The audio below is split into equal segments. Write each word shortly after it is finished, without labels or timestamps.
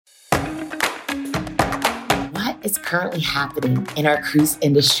What is currently happening in our cruise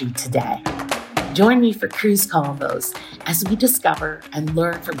industry today? Join me for Cruise Convos as we discover and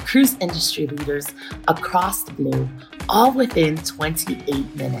learn from cruise industry leaders across the globe, all within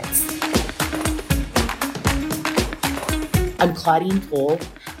 28 minutes. I'm Claudine Pohl.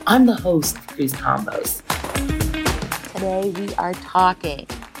 I'm the host of Cruise Convos. Today we are talking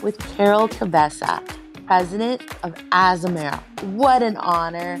with Carol Cabeza, president of Azamara. What an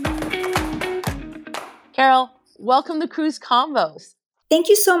honor. Carol, welcome to Cruise Convos. Thank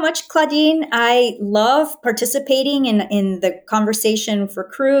you so much, Claudine. I love participating in the conversation for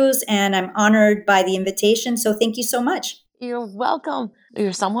cruise, and I'm honored by the invitation. So thank you so much. You're welcome.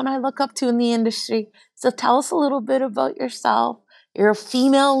 You're someone I look up to in the industry. So tell us a little bit about yourself. You're a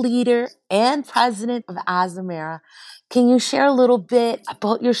female leader and president of Azamara. Can you share a little bit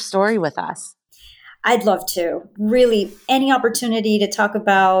about your story with us? I'd love to. Really, any opportunity to talk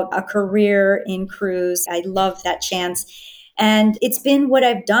about a career in cruise, I love that chance. And it's been what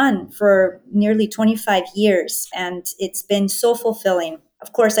I've done for nearly 25 years, and it's been so fulfilling.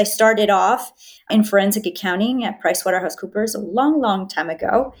 Of course, I started off in forensic accounting at PricewaterhouseCoopers a long, long time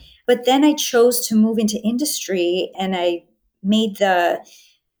ago. But then I chose to move into industry, and I made the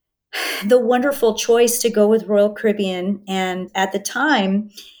wonderful choice to go with Royal Caribbean. And at the time,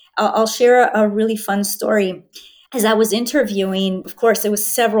 I'll share a really fun story. As I was interviewing, of course, there was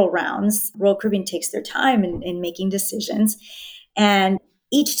several rounds. Royal Caribbean takes their time in making decisions. And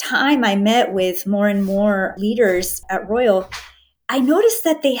each time I met with more and more leaders at Royal, I noticed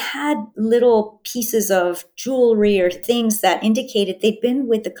that they had little pieces of jewelry or things that indicated they'd been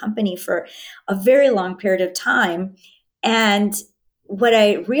with the company for a very long period of time. And what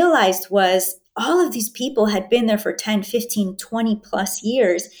I realized was all of these people had been there for 10, 15, 20 plus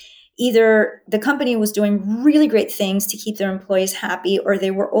years. Either the company was doing really great things to keep their employees happy, or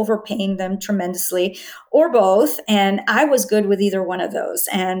they were overpaying them tremendously, or both. And I was good with either one of those.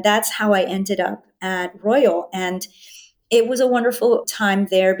 And that's how I ended up at Royal. And it was a wonderful time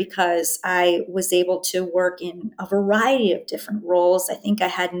there because I was able to work in a variety of different roles. I think I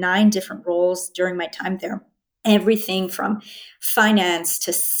had 9 different roles during my time there. Everything from finance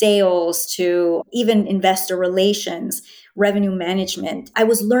to sales to even investor relations, revenue management. I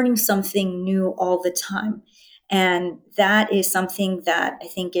was learning something new all the time. And that is something that I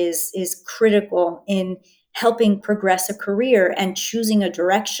think is critical in helping progress a career and choosing a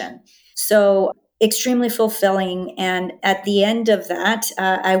direction. So extremely fulfilling. And at the end of that,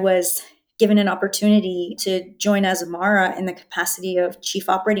 I was given an opportunity to join Azamara in the capacity of Chief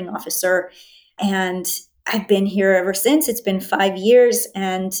Operating Officer. And I've been here ever since. It's been 5 years,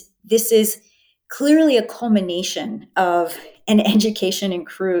 and this is clearly a culmination of an education in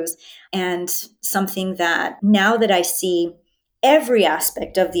cruise and something that now that I see every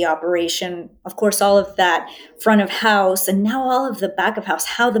aspect of the operation, of course, all of that front of house and now all of the back of house,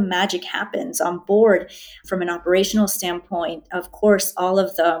 how the magic happens on board from an operational standpoint, of course, all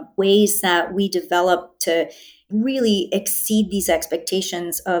of the ways that we develop to really exceed these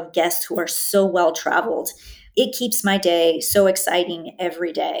expectations of guests who are so well traveled. It keeps my day so exciting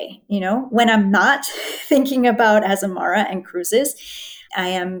every day. You know, when I'm not thinking about Azamara and cruises, I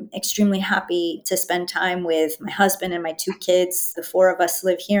am extremely happy to spend time with my husband and my 2 kids. The 4 of us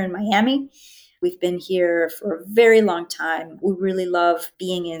live here in Miami. We've been here for a very long time. We really love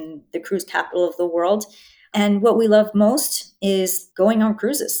being in the cruise capital of the world. And what we love most is going on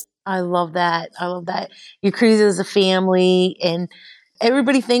cruises. I love that. I love that. You cruise as a family, and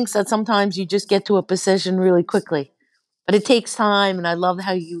everybody thinks that sometimes you just get to a position really quickly, but it takes time. And I love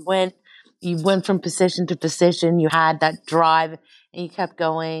how you went from position to position. You had that drive and you kept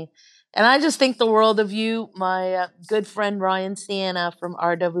going. And I just think the world of you. My good friend Ryan Sienna from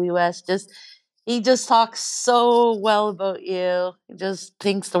RWS, he just talks so well about you. He just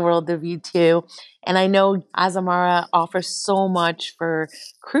thinks the world of you too. And I know Azamara offers so much for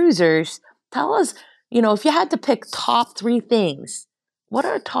cruisers. Tell us, if you had to pick top 3 things, what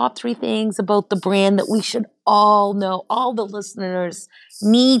are top 3 things about the brand that we should all know, all the listeners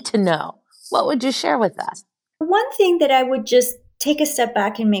need to know? What would you share with us? One thing that I would just take a step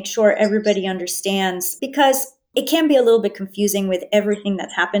back and make sure everybody understands, because it can be a little bit confusing with everything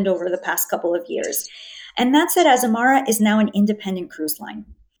that's happened over the past couple of years. And that's that Azamara is now an independent cruise line.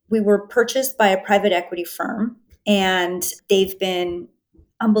 We were purchased by a private equity firm, and they've been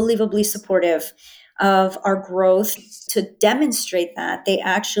unbelievably supportive of our growth. To demonstrate that, they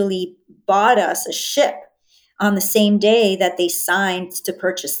actually bought us a ship on the same day that they signed to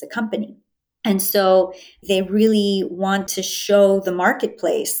purchase the company. And so they really want to show the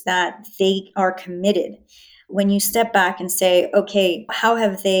marketplace that they are committed. when you step back and say, okay, how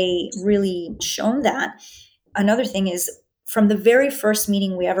have they really shown that? Another thing is, from the very first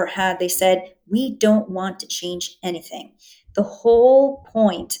meeting we ever had, they said, we don't want to change anything. The whole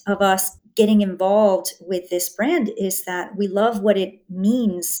point of us getting involved with this brand is that we love what it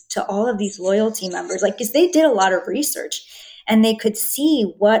means to all of these loyalty members. Like, because they did a lot of research and they could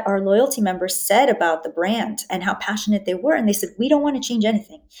see what our loyalty members said about the brand and how passionate they were. And they said, we don't want to change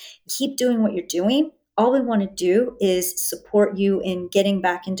anything. Keep doing what you're doing. All we want to do is support you in getting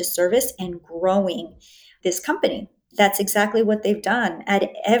back into service and growing this company. That's exactly what they've done. At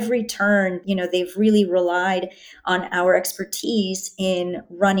every turn, they've really relied on our expertise in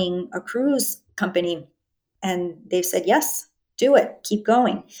running a cruise company. And they've said, yes, do it, keep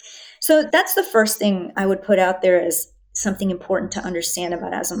going. So that's the first thing I would put out there as something important to understand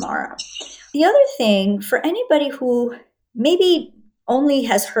about Azamara. The other thing, for anybody who maybe only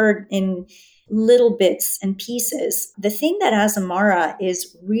has heard in little bits and pieces, the thing that Azamara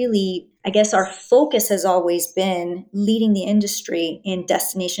is really, I guess our focus has always been leading the industry in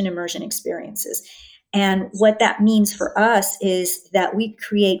destination immersion experiences. And what that means for us is that we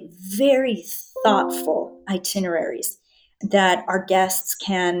create very thoughtful itineraries that our guests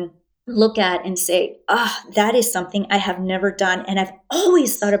can look at and say, that is something I have never done and I've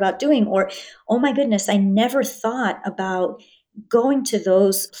always thought about doing, or, oh my goodness, I never thought about going to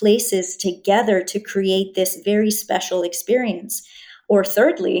those places together to create this very special experience. Or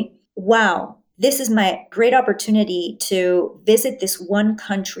thirdly, wow, this is my great opportunity to visit this one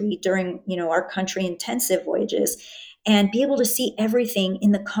country during, our country intensive voyages and be able to see everything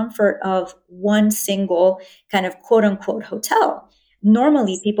in the comfort of one single kind of quote unquote hotel.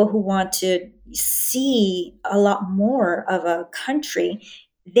 Normally, people who want to see a lot more of a country,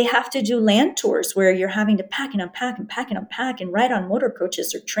 they have to do land tours where you're having to pack and unpack and pack and unpack and ride on motor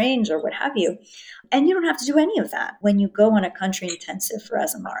coaches or trains or what have you. And you don't have to do any of that when you go on a country intensive for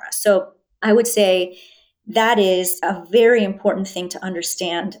Azamara. So I would say that is a very important thing to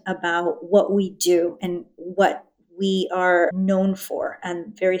understand about what we do and what we are known for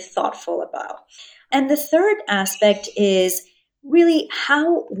and very thoughtful about. And the third aspect is really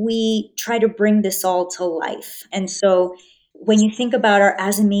how we try to bring this all to life. And so when you think about our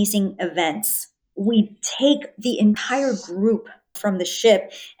As Amazing events, we take the entire group from the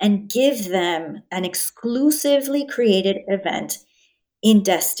ship and give them an exclusively created event in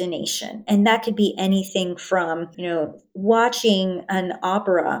destination. And that could be anything from, watching an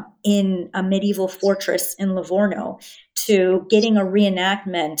opera in a medieval fortress in Livorno to getting a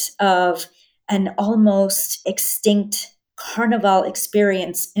reenactment of an almost extinct carnival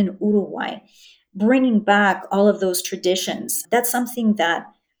experience in Uruguay, bringing back all of those traditions. That's something that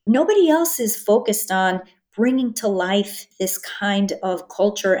nobody else is focused on, bringing to life this kind of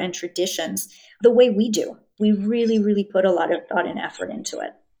culture and traditions the way we do. We really, really put a lot of thought and effort into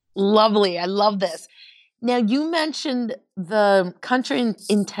it. Lovely. I love this. Now, you mentioned the country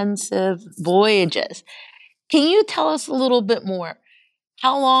intensive voyages. Can you tell us a little bit more?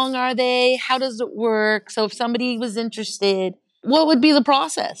 How long are they? How does it work? So if somebody was interested, what would be the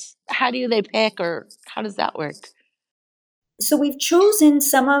process? How do they pick, or how does that work? So we've chosen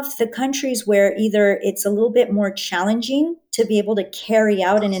some of the countries where either it's a little bit more challenging to be able to carry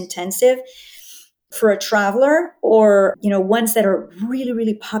out an intensive for a traveler, or, ones that are really,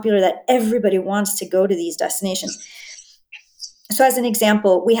 really popular that everybody wants to go to these destinations. So as an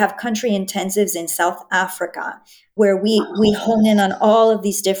example, we have country intensives in South Africa where we hone in on all of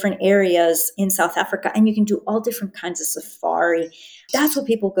these different areas in South Africa, and you can do all different kinds of safari. That's what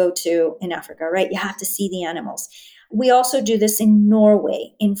people go to in Africa, right? You have to see the animals. We also do this in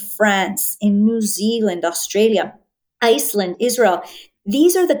Norway, in France, in New Zealand, Australia, Iceland, Israel.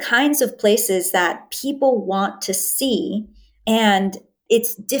 These are the kinds of places that people want to see, and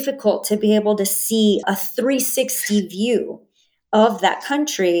it's difficult to be able to see a 360 view of that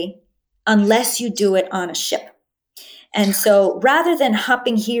country unless you do it on a ship. And so rather than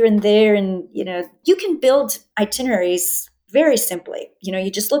hopping here and there, and, you can build itineraries very simply.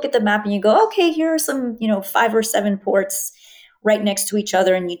 You just look at the map and you go, okay, here are some, 5 or 7 ports right next to each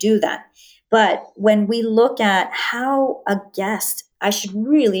other, and you do that. But when we look at how a guest, I should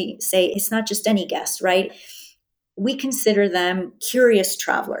really say it's not just any guest, right? We consider them curious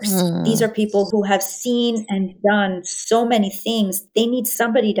travelers. These are people who have seen and done so many things. They need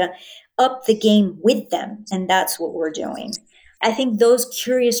somebody to up the game with them. And that's what we're doing. I think those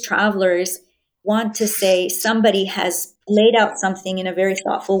curious travelers want to say somebody has laid out something in a very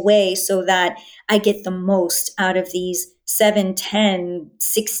thoughtful way so that I get the most out of these 7, 10,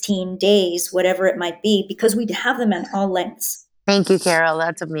 16 days, whatever it might be, because we have them at all lengths. Thank you, Carol.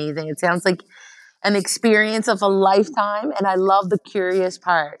 That's amazing. It sounds like an experience of a lifetime. And I love the curious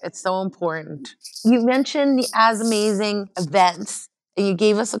part. It's so important. You mentioned the As Amazing events and you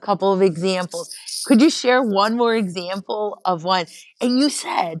gave us a couple of examples. Could you share one more example of one? And you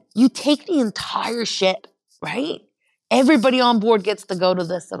said you take the entire ship, right? Everybody on board gets to go to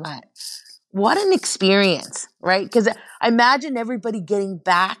this event. What an experience, right? Because I imagine everybody getting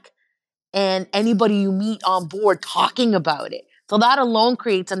back and anybody you meet on board talking about it. So that alone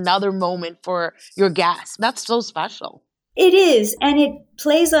creates another moment for your guests. That's so special. It is. And it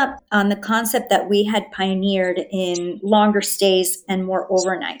plays up on the concept that we had pioneered in longer stays and more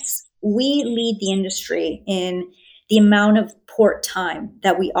overnights. We lead the industry in the amount of port time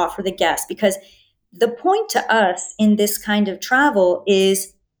that we offer the guests, because the point to us in this kind of travel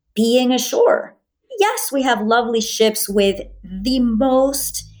is being ashore. Yes, we have lovely ships with the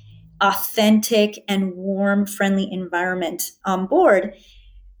most authentic and warm, friendly environment on board.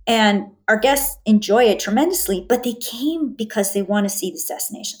 And our guests enjoy it tremendously, but they came because they want to see these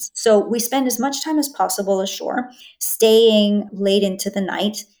destinations. So we spend as much time as possible ashore, staying late into the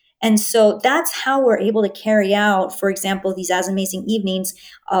night. And so that's how we're able to carry out, for example, these As Amazing evenings.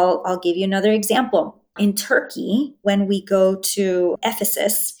 I'll give you another example. In Turkey, when we go to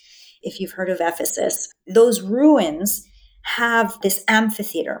Ephesus, if you've heard of Ephesus, those ruins have this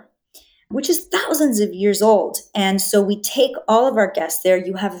amphitheater, which is thousands of years old. And so we take all of our guests there.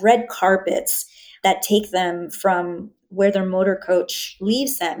 You have red carpets that take them from where their motor coach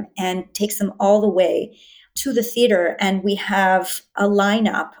leaves them and takes them all the way to the theater. And we have a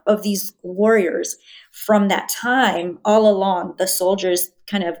lineup of these warriors from that time all along. The soldiers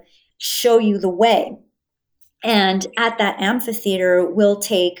kind of show you the way. And at that amphitheater, we'll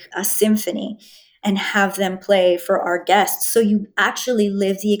take a symphony and have them play for our guests. So you actually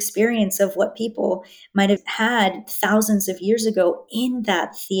live the experience of what people might have had thousands of years ago in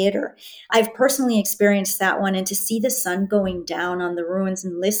that theater. I've personally experienced that one, and to see the sun going down on the ruins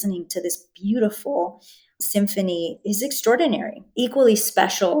and listening to this beautiful symphony is extraordinary. Equally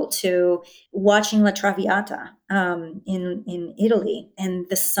special to watching La Traviata in Italy, and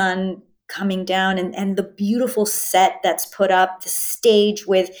the sun coming down and the beautiful set that's put up, the stage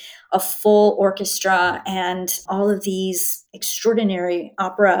with a full orchestra and all of these extraordinary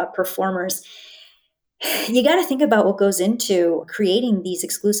opera performers. You got to think about what goes into creating these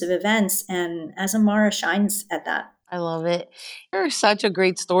exclusive events, and Azamara shines at that. I love it. You're such a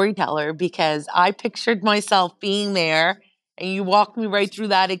great storyteller because I pictured myself being there and you walked me right through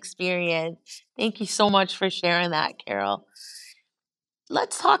that experience. Thank you so much for sharing that, Carol.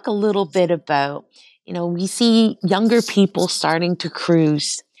 Let's talk a little bit about, we see younger people starting to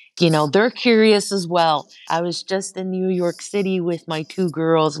cruise. They're curious as well. I was just in New York City with my two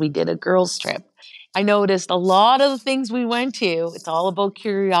girls. We did a girls trip. I noticed a lot of the things we went to, it's all about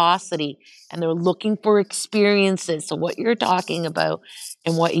curiosity and they're looking for experiences. So what you're talking about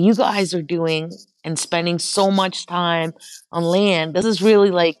and what you guys are doing and spending so much time on land, this is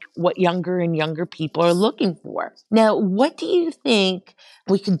really like what younger and younger people are looking for. Now, what do you think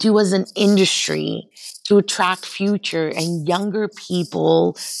we could do as an industry to attract future and younger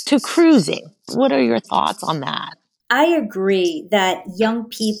people to cruising? What are your thoughts on that? I agree that young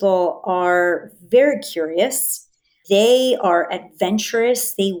people are very curious. They are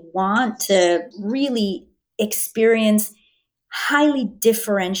adventurous. They want to really experience highly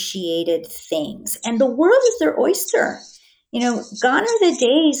differentiated things. And the world is their oyster. Gone are the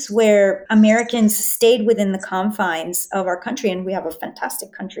days where Americans stayed within the confines of our country, and we have a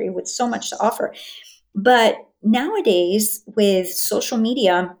fantastic country with so much to offer. But nowadays, with social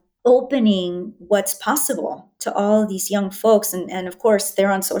media opening what's possible to all of these young folks, and of course,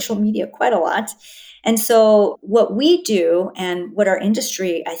 they're on social media quite a lot. And so what we do and what our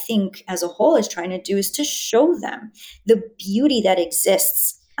industry, I think, as a whole is trying to do is to show them the beauty that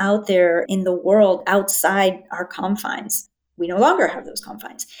exists out there in the world outside our confines. We no longer have those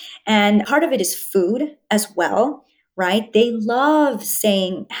confines. And part of it is food as well, right? They love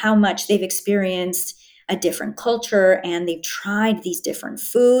saying how much they've experienced a different culture and they've tried these different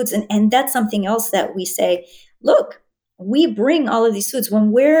foods. And that's something else that we say, look, we bring all of these foods.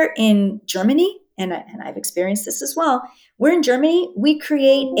 When we're in Germany, and I've experienced this as well, we're in Germany, we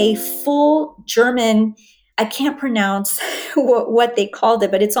create a full German, I can't pronounce what they called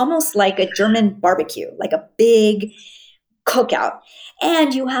it, but it's almost like a German barbecue, like a big cookout.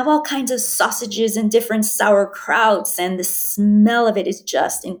 And you have all kinds of sausages and different sauerkrauts, and the smell of it is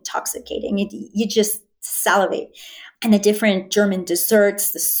just intoxicating. You just salivate. And the different German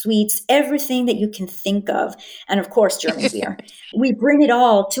desserts, the sweets, everything that you can think of. And of course, German beer. We bring it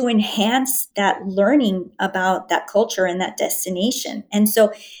all to enhance that learning about that culture and that destination. And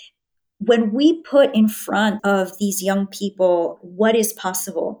so when we put in front of these young people what is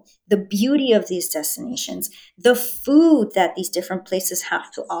possible, the beauty of these destinations, the food that these different places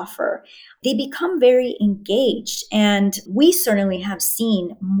have to offer, they become very engaged. And we certainly have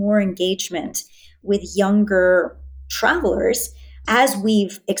seen more engagement with younger travelers as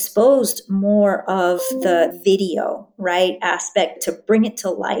we've exposed more of the video, right, aspect to bring it to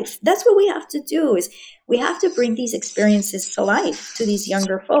life. That's what we have to do, is we have to bring these experiences to life to these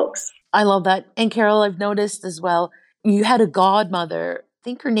younger folks. I love that. And Carol, I've noticed as well, you had a godmother. I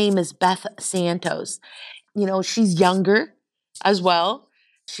think her name is Beth Santos. She's younger as well.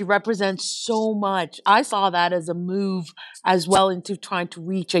 She represents so much. I saw that as a move as well into trying to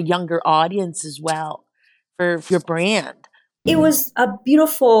reach a younger audience as well for your brand. It was a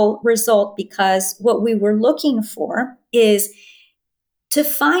beautiful result because what we were looking for is to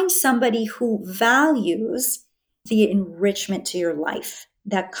find somebody who values the enrichment to your life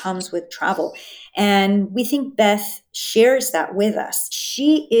that comes with travel. And we think Beth shares that with us.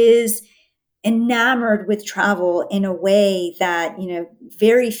 She is enamored with travel in a way that,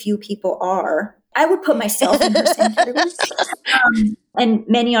 very few people are. I would put myself in her same category, and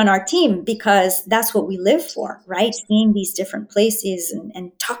many on our team, because that's what we live for, right? Seeing these different places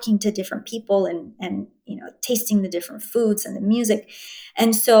and talking to different people and tasting the different foods and the music.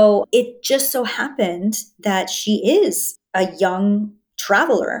 And so it just so happened that she is a young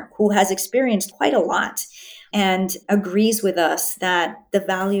traveler who has experienced quite a lot and agrees with us that the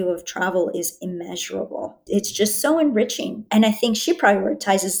value of travel is immeasurable. It's just so enriching. And I think she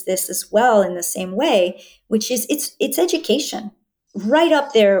prioritizes this as well in the same way, which is it's education. Right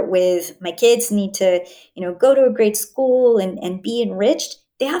up there with my kids need to, go to a great school and be enriched.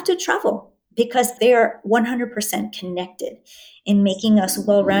 They have to travel because they are 100% connected in making us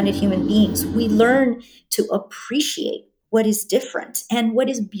well-rounded human beings. We learn to appreciate what is different and what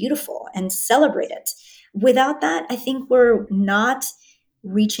is beautiful and celebrate it. Without that, I think we're not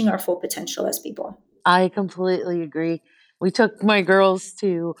reaching our full potential as people. I completely agree. We took my girls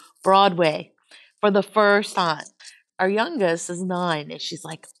to Broadway for the first time. Our youngest is 9, and she's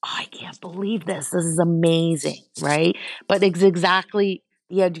like, I can't believe this. This is amazing, right? But it's exactly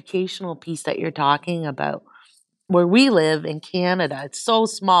the educational piece that you're talking about. Where we live in Canada, it's so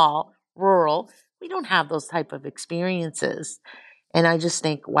small, rural. We don't have those type of experiences. And I just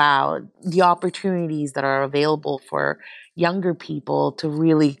think, wow, the opportunities that are available for younger people to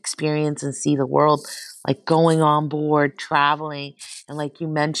really experience and see the world, like going on board, traveling. And like you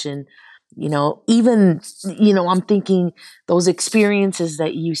mentioned, even, I'm thinking those experiences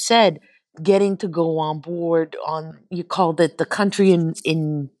that you said, getting to go on board on, you called it the country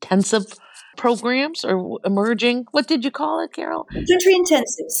intensive programs or emerging. What did you call it, Carol? Country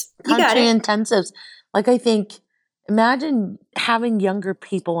intensives. You got Country it. intensives. Like, I think, imagine having younger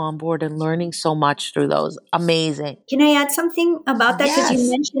people on board and learning so much through those. Amazing. Can I add something about that? Because you Yes.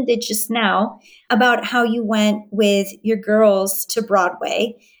 mentioned it just now about how you went with your girls to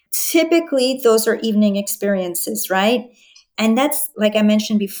Broadway. Typically, those are evening experiences, right? And that's, like I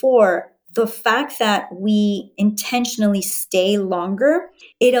mentioned before, the fact that we intentionally stay longer,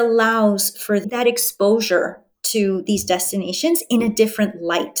 it allows for that exposure to these destinations in a different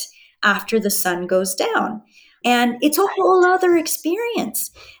light after the sun goes down. And it's a whole other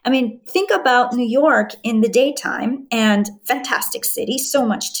experience. I mean, think about New York in the daytime, and fantastic city, so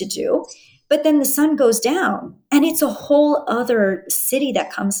much to do. But then the sun goes down and it's a whole other city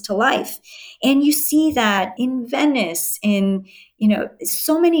that comes to life. And you see that in Venice, in,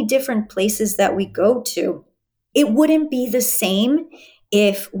 so many different places that we go to. It wouldn't be the same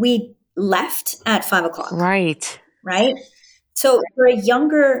if we left at 5 o'clock. Right. Right. So for a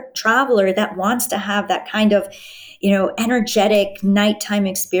younger traveler that wants to have that kind of, energetic nighttime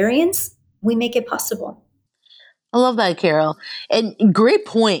experience, we make it possible. I love that, Carol. And great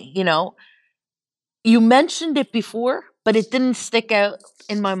point. You mentioned it before, but it didn't stick out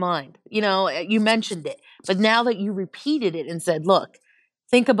in my mind. You mentioned it, but now that you repeated it and said, look,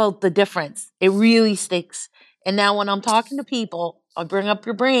 think about the difference, it really sticks. And now when I'm talking to people, I bring up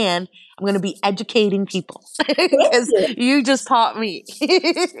your brand, I'm going to be educating people because you just taught me.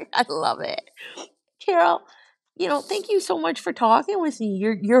 I love it. Carol, thank you so much for talking with me.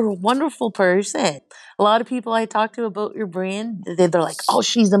 You're a wonderful person. A lot of people I talk to about your brand, they're like, oh,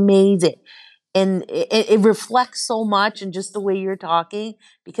 she's amazing. And it reflects so much in just the way you're talking,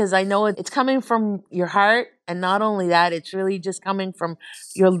 because I know it's coming from your heart. And not only that, it's really just coming from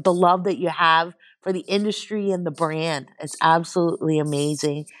the love that you have for the industry and the brand. It's absolutely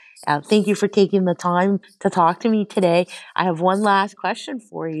amazing. Thank you for taking the time to talk to me today. I have one last question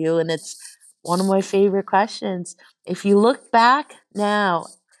for you, and it's one of my favorite questions. If you look back now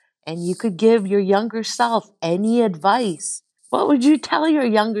and you could give your younger self any advice, what would you tell your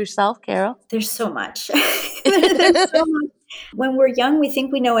younger self, Carol? There's so much. There's so much. When we're young, we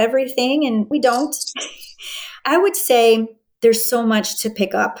think we know everything, and we don't. I would say there's so much to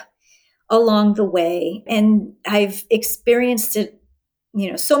pick up along the way. And I've experienced it,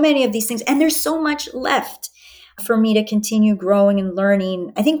 so many of these things. And there's so much left for me to continue growing and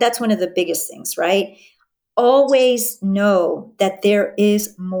learning. I think that's one of the biggest things, right? Always know that there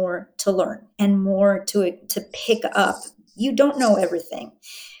is more to learn and more to pick up. You don't know everything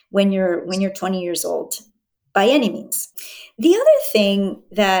when you're 20 years old by any means. The other thing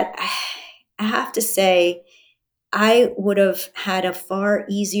that I have to say, I would have had a far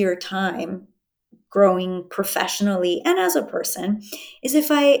easier time growing professionally and as a person is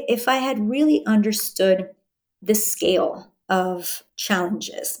if I had really understood the scale of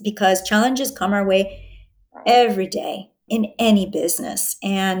challenges, because challenges come our way every day in any business.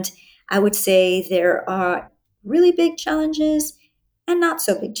 And I would say there are really big challenges and not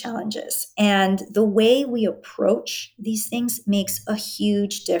so big challenges. And the way we approach these things makes a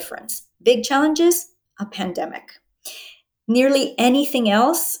huge difference. Big challenges, a pandemic. Nearly anything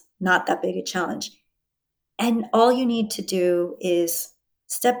else, not that big a challenge. And all you need to do is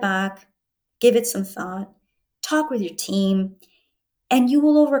step back, give it some thought, talk with your team, and you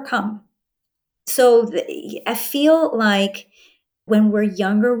will overcome. So I feel like when we're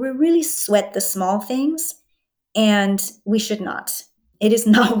younger, we really sweat the small things, and we should not. It is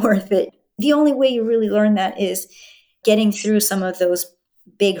not worth it. The only way you really learn that is getting through some of those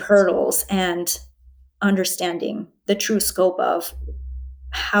big hurdles and understanding the true scope of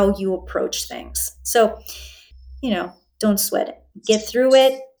how you approach things. So, don't sweat it. Get through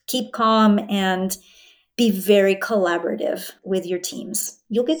it, keep calm, and be very collaborative with your teams.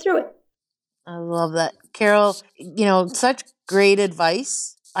 You'll get through it. I love that. Carol, such great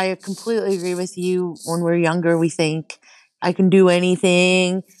advice. I completely agree with you. When we're younger, we think I can do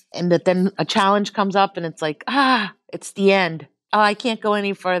anything. And that then a challenge comes up and it's like, it's the end. Oh, I can't go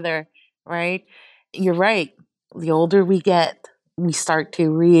any further, right? You're right. The older we get, we start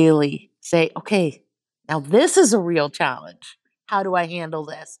to really say, okay, now this is a real challenge. How do I handle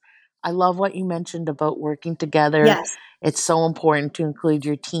this? I love what you mentioned about working together. Yes. It's so important to include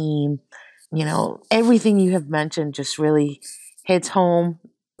your team. Everything you have mentioned just really hits home.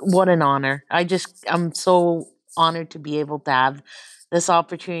 What an honor. I'm so honored to be able to have this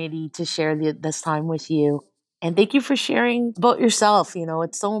opportunity to share this time with you. And thank you for sharing about yourself.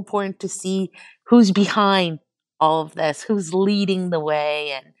 It's so important to see who's behind all of this, who's leading the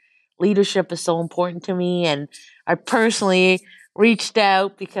way. And leadership is so important to me. And I personally reached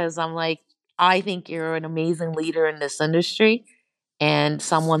out because I'm like, I think you're an amazing leader in this industry and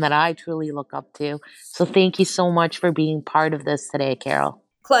someone that I truly look up to. So thank you so much for being part of this today, Carol.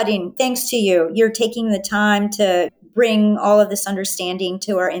 Claudine, thanks to you. You're taking the time to bring all of this understanding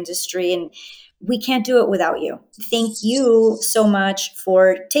to our industry, and we can't do it without you. Thank you so much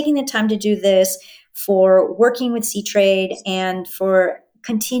for taking the time to do this, for working with Seatrade, and for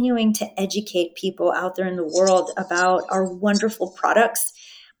continuing to educate people out there in the world about our wonderful products.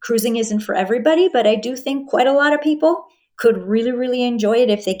 Cruising isn't for everybody, but I do think quite a lot of people could really, really enjoy it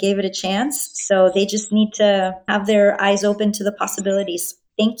if they gave it a chance. So they just need to have their eyes open to the possibilities.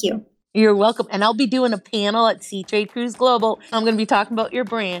 Thank you. You're welcome. And I'll be doing a panel at Seatrade Cruise Global. I'm going to be talking about your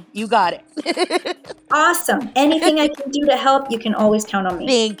brand. You got it. Awesome. Anything I can do to help, you can always count on me.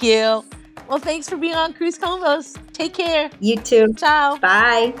 Thank you. Well, thanks for being on Cruise Convos. Take care. You too. Ciao.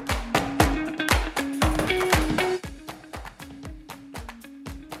 Bye.